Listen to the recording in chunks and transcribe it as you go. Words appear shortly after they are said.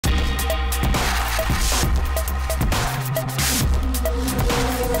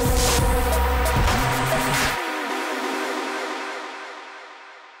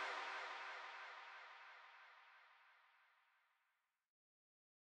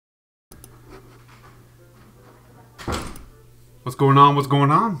What's going on? What's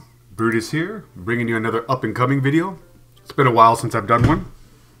going on? Brutus here, bringing you another up-and-coming video. It's been a while since I've done one.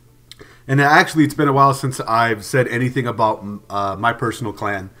 And actually, it's been a while since I've said anything about my personal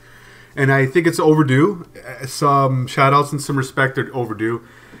clan. And I think it's overdue. Some shout-outs and some respect are overdue.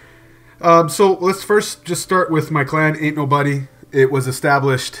 So let's first just start with my clan, Ain't Nobody. It was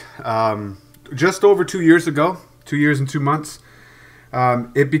established just over 2 years ago. 2 years and 2 months.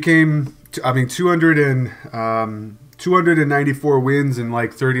 It became, 294 wins and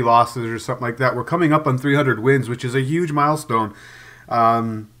like 30 losses or something like that. We're coming up on 300 wins, which is a huge milestone.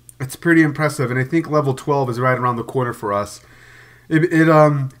 It's pretty impressive, and I think level 12 is right around the corner for us. It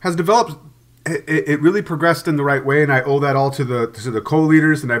has developed. It really progressed in the right way, and I owe that all to the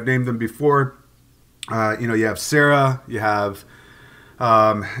co-leaders, and I've named them before. You have Sarah, you have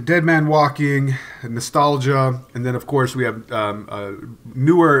Dead Man Walking, Nostalgia, and then of course we have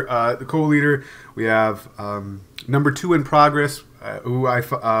newer co-leader. We have number 2 in progress, who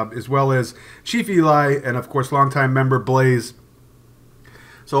as well as Chief Eli, and of course longtime member Blaze.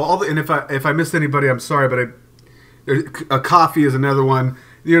 So if I missed anybody, I'm sorry, but a Coffee is another one.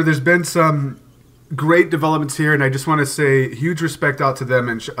 There's been some great developments here, and I just want to say huge respect out to them,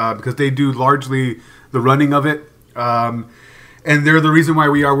 and because they do largely the running of it. And they're the reason why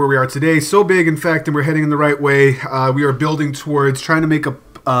we are where we are today. So big, in fact, and we're heading in the right way. We are building towards trying to make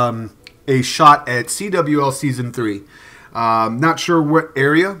a shot at CWL Season 3. Not sure what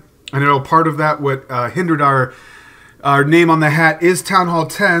area. I know part of that, what hindered our name on the hat is Town Hall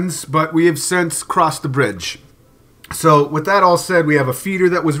 10s, but we have since crossed the bridge. So with that all said, we have a feeder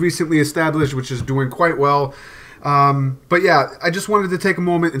that was recently established, which is doing quite well. But yeah, I just wanted to take a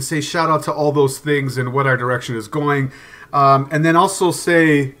moment and say shout out to all those things and what our direction is going. And then also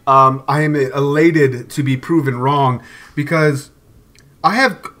say I am elated to be proven wrong, because I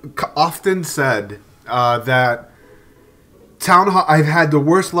have often said that Town Hall, I've had the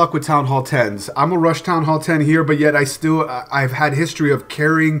worst luck with Town Hall 10s. I'm a rush Town Hall 10 here, but yet I've had history of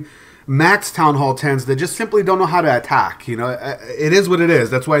carrying max Town Hall 10s that just simply don't know how to attack. You know, it is what it is.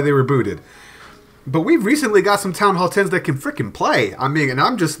 That's why they were booted. But we've recently got some Town Hall 10s that can freaking play. I mean, and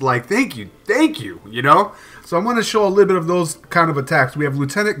I'm just like, thank you, you know? So I want to show a little bit of those kind of attacks. We have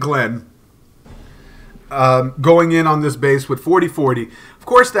Lieutenant Glenn going in on this base with 40-40. Of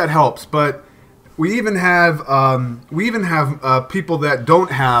course that helps, but we even have people that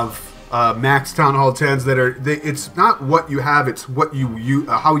don't have max Town Hall 10s that are. It's not what you have; it's what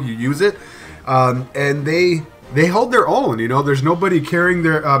how you use it, and they hold their own. You know, there's nobody carrying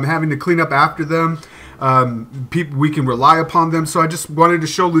their having to clean up after them. People, we can rely upon them. So I just wanted to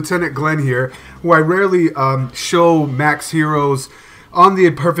show Lieutenant Glenn here, who I rarely show max heroes on the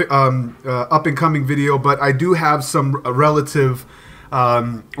perfect up and coming video, but I do have some relative.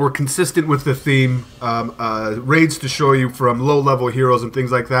 Or consistent with the theme raids to show you from low-level heroes and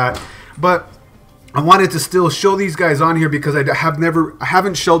things like that. But I wanted to still show these guys on here because I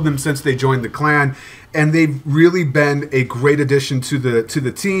haven't showed them since they joined the clan, and they've really been a great addition to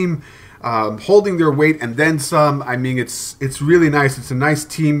the team, holding their weight and then some. I mean, it's really nice. It's a nice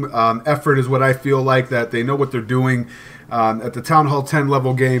team effort, is what I feel like. That they know what they're doing. At the Town Hall 10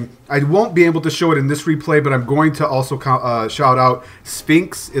 level game. I won't be able to show it in this replay, but I'm going to also shout out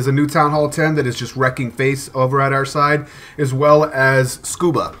Sphinx is a new Town Hall 10 that is just wrecking face over at our side, as well as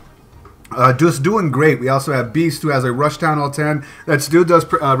Scuba. Just doing great. We also have Beast, who has a Rush Town Hall 10 that still does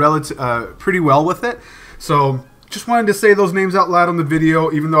pretty well with it. So just wanted to say those names out loud on the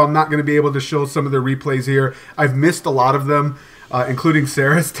video, even though I'm not going to be able to show some of their replays here. I've missed a lot of them, including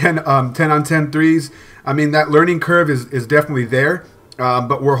Sarah's 10 on 10 threes. I mean, that learning curve is definitely there,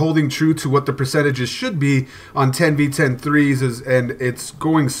 but we're holding true to what the percentages should be on 10v10 threes, and it's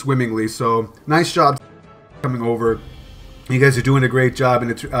going swimmingly. So nice job coming over. You guys are doing a great job, and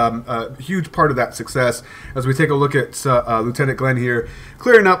it's a huge part of that success. As we take a look at Lieutenant Glenn here,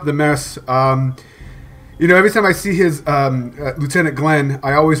 clearing up the mess. You know, every time I see his Lieutenant Glenn,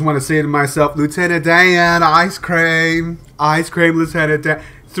 I always want to say to myself, Lieutenant Dan, ice cream, Lieutenant Dan.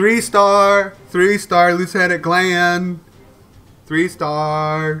 3-star Lieutenant Glenn.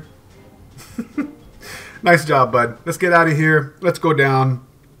 3-star. Nice job, bud. Let's get out of here. Let's go down.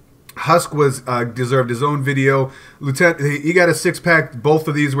 Husk deserved his own video. Lieutenant, he got a 6-pack. Both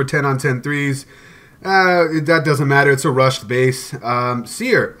of these were 10 on 10 threes. That doesn't matter. It's a rushed base.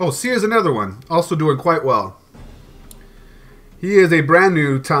 Seer. Oh, Seer's another one. Also doing quite well. He is a brand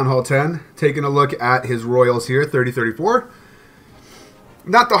new Town Hall 10. Taking a look at his Royals here. 30-34.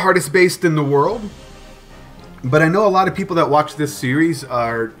 Not the hardest base in the world, but I know a lot of people that watch this series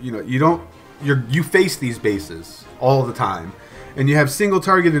are, you face these bases all the time. And you have single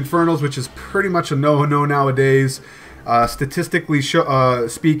target Infernals, which is pretty much a no-no nowadays. Statistically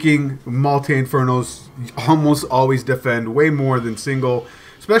speaking, multi-infernos almost always defend way more than single,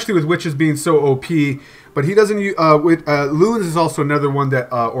 especially with witches being so OP. But he doesn't. Loons is also another one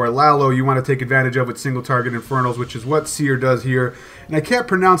that, or Lalo, you want to take advantage of with single target infernals, which is what Seer does here. And I can't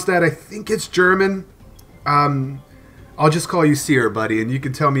pronounce that. I think it's German. I'll just call you Seer, buddy, and you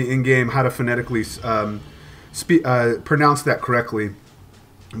can tell me in game how to phonetically pronounce that correctly.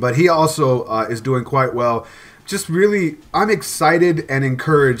 But he also is doing quite well. Just really, I'm excited and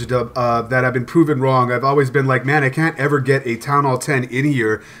encouraged that I've been proven wrong. I've always been like, man, I can't ever get a Town Hall 10 in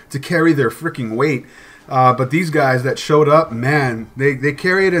here to carry their freaking weight. But these guys that showed up, man, they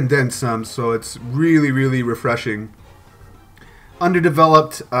carry it and then some. So it's really, really refreshing.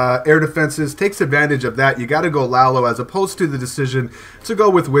 Underdeveloped air defenses takes advantage of that. You got to go Lalo as opposed to the decision to go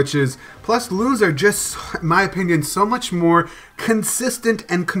with witches. Plus, loons are just, in my opinion, so much more consistent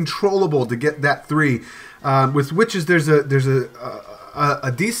and controllable to get that 3. With witches, there's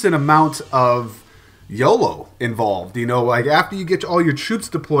a decent amount of YOLO involved. You know, like after you get all your troops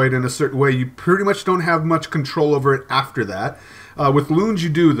deployed in a certain way, you pretty much don't have much control over it after that. With loons, you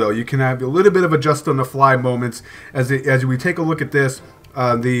do, though. You can have a little bit of adjust on the fly moments. As we take a look at this,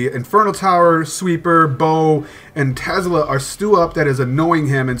 the Infernal Tower, Sweeper, Bow, and Tesla are stew up that is annoying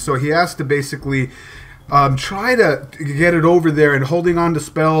him, and so he has to basically try to get it over there and holding on to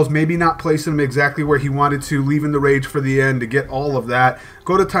spells, maybe not placing them exactly where he wanted to, leaving the rage for the end to get all of that.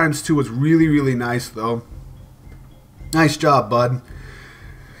 Go to ×2 was really, really nice, though. Nice job, bud.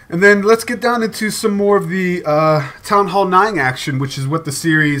 And then let's get down into some more of the Town Hall 9 action, which is what the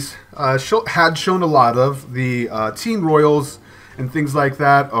series had shown a lot of. The Teen Royals and things like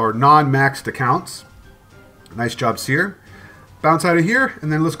that are non-maxed accounts. Nice job, Seer. Bounce out of here, and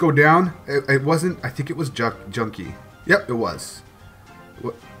then let's go down. It wasn't, I think it was Junkie. Yep, it was.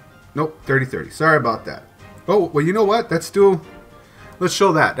 What? Nope, 30-30. Sorry about that. Oh, well, you know what? That's still, let's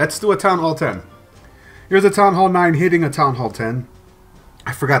show that. That's still a Town Hall 10. Here's a Town Hall 9 hitting a Town Hall 10.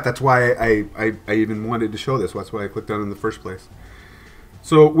 I forgot, that's why I even wanted to show this. That's why I clicked on it in the first place.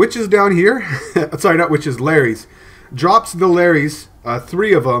 So, witches down here, sorry, not witches, Larrys. Drops the Larrys,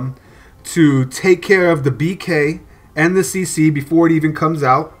 3 of them, to take care of the BK and the CC before it even comes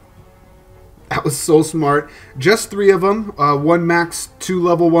out. That was so smart. Just 3 of them, 1 max, 2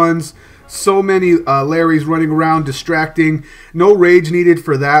 level 1s. So many Larrys running around distracting. No rage needed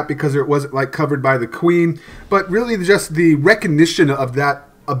for that because it wasn't like covered by the queen. But really just the recognition of that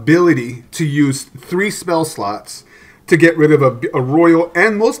ability to use 3 spell slots to get rid of a royal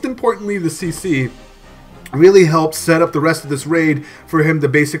and most importantly the CC really helped set up the rest of this raid for him to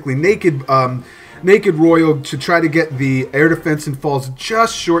basically naked royal to try to get the air defense and falls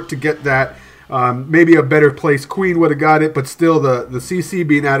just short to get that. Maybe a better place queen would have got it, but still the CC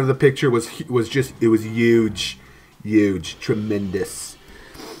being out of the picture was huge, tremendous.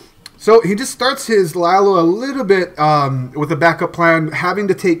 So he just starts his Lalo a little bit with a backup plan, having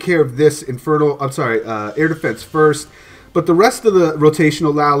to take care of this air defense first, but the rest of the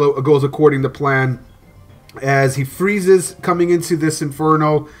rotational Lalo goes according to plan as he freezes coming into this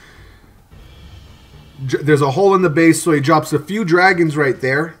Inferno. There's a hole in the base, so he drops a few dragons right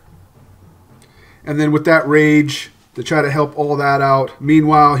there. And then with that rage, to try to help all that out.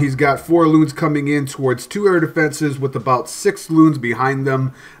 Meanwhile, he's got 4 loons coming in towards 2 air defenses with about 6 loons behind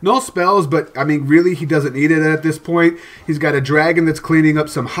them. No spells, but I mean, really, he doesn't need it at this point. He's got a dragon that's cleaning up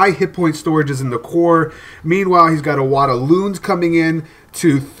some high hit point storages in the core. Meanwhile, he's got a wad of loons coming in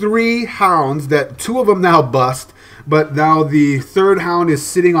to 3 hounds that 2 of them now bust. But now the 3rd hound is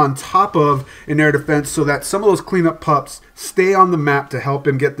sitting on top of an air defense so that some of those cleanup pups stay on the map to help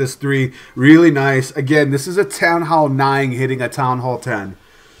him get this 3. Really nice. Again, this is a Town Hall 9 hitting a Town Hall 10.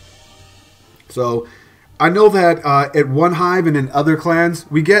 So I know that at One Hive and in other clans,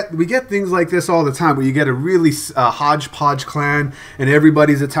 we get things like this all the time where you get a really hodgepodge clan and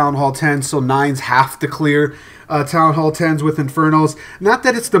everybody's a Town Hall 10, so 9s have to clear Town Hall 10s with Infernos. Not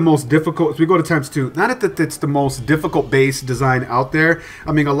that it's the most difficult, as we go to ×2, not that it's the most difficult base design out there.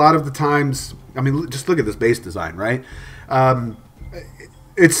 I mean, a lot of the times, I mean, just look at this base design, right?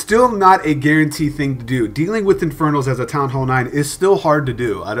 It's still not a guaranteed thing to do. Dealing with Infernos as a Town Hall 9 is still hard to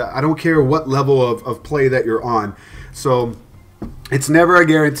do. I don't care what level of play that you're on. So it's never a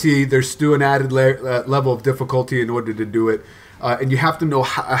guarantee. There's still an added level of difficulty in order to do it. And you have to know,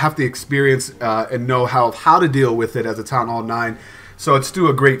 have the experience and know how to deal with it as a Town Hall 9. So it's still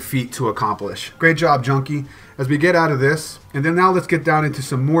a great feat to accomplish. Great job, Junkie. As we get out of this, and then now let's get down into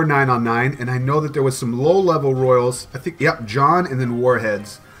some more 9-on-9. And I know that there was some low-level royals. I think, yep, John and then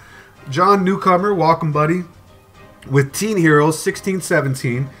Warheads. John, newcomer, welcome, buddy. With Teen Heroes,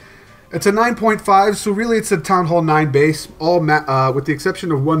 16-17. It's a 9.5, so really it's a Town Hall 9 base, all with the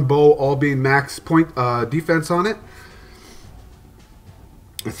exception of one bow, all being max point defense on it.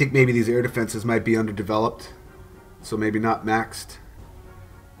 I think maybe these air defenses might be underdeveloped, so maybe not maxed.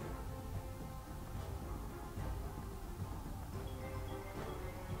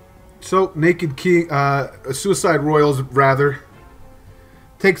 So, Naked King, Suicide Royals, rather,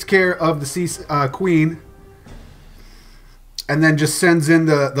 takes care of the Queen, and then just sends in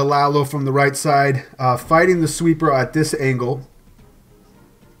the Lalo from the right side, fighting the Sweeper at this angle.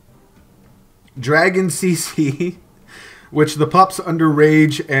 Dragon CC, which the pups under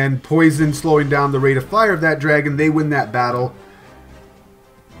Rage and Poison slowing down the rate of fire of that dragon, they win that battle.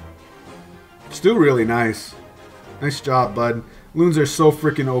 Still really nice. Nice job, bud. Loons are so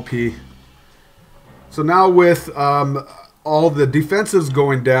freaking OP. So now with all the defensives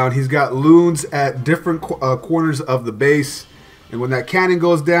going down, he's got loons at different corners of the base. And when that cannon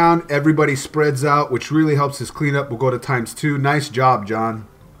goes down, everybody spreads out, which really helps his cleanup. We'll go to ×2. Nice job, John.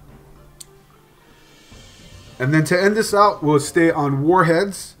 And then to end this out, we'll stay on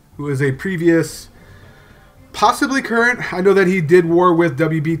Warheads, who is a previous, possibly current. I know that he did war with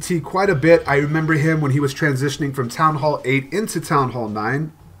WBT quite a bit. I remember him when he was transitioning from Town Hall 8 into Town Hall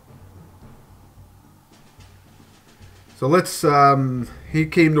 9. So let's, he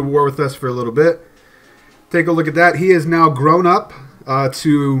came to war with us for a little bit. Take a look at that. He is now grown up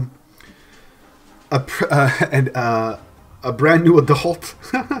to a brand new adult.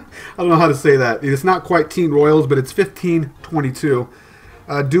 I don't know how to say that. It's not quite Teen Royals, but it's 1522.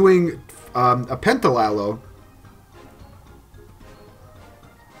 Doing a Pentalalo.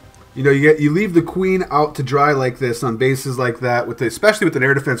 You know, you leave the Queen out to dry like this on bases like that, especially with an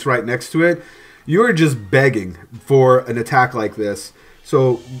air defense right next to it. You're just begging for an attack like this.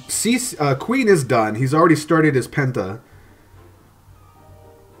 So Queen is done. He's already started his Penta.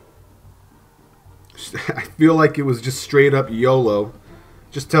 I feel like it was just straight up YOLO.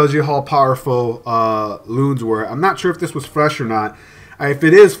 Just tells you how powerful loons were. I'm not sure if this was fresh or not. If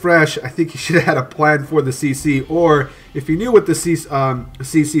it is fresh, I think he should have had a plan for the CC. Or if he knew what the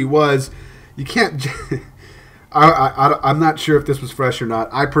CC was, you can't... I'm not sure if this was fresh or not.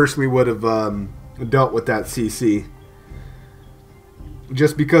 I personally would have dealt with that CC.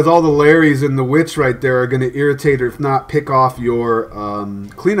 Just because all the Larrys and the Witch right there are going to irritate or if not pick off your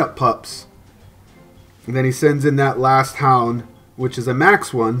cleanup pups. And then he sends in that last Hound, which is a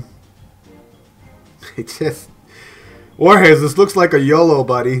max one. It just... Warheads, this looks like a YOLO,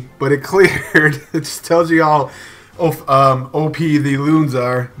 buddy. But it cleared. It just tells you how OP the loons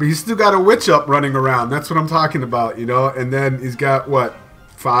are. But he's still got a Witch up running around. That's what I'm talking about, you know. And then he's got, what,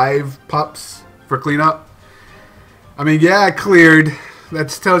 5 pups for cleanup? I mean, yeah, it cleared. That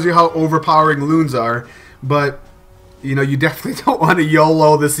just tells you how overpowering loons are. But... you know, you definitely don't want to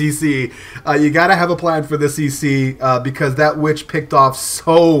YOLO the CC. You got to have a plan for the CC because that Witch picked off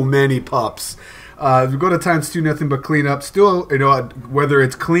so many pups. If we go to ×2, nothing but cleanup. Still, you know, whether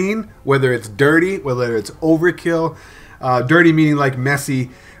it's clean, whether it's dirty, whether it's overkill. Dirty meaning like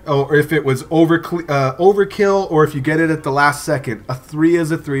messy. Or if it was overkill, or if you get it at the last second. A 3 is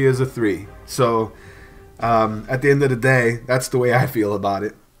a 3 is a 3. So, at the end of the day, that's the way I feel about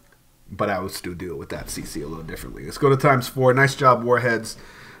it. But I would still deal with that CC a little differently. Let's go to ×4. Nice job, Warheads.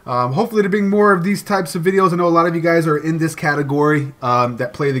 Hopefully to bring more of these types of videos. I know a lot of you guys are in this category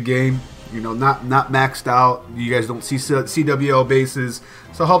that play the game. You know, not maxed out. You guys don't see CWL bases.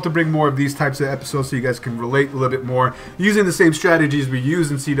 So I hope to bring more of these types of episodes so you guys can relate a little bit more. Using the same strategies we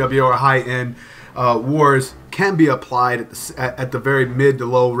use in CWL or high-end wars can be applied at the very mid to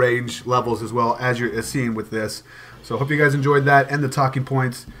low range levels as well as you're seeing with this. So I hope you guys enjoyed that and the talking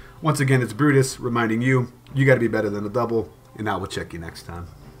points. Once again, it's Brutus reminding you, you got to be better than a double, and I will check you next time.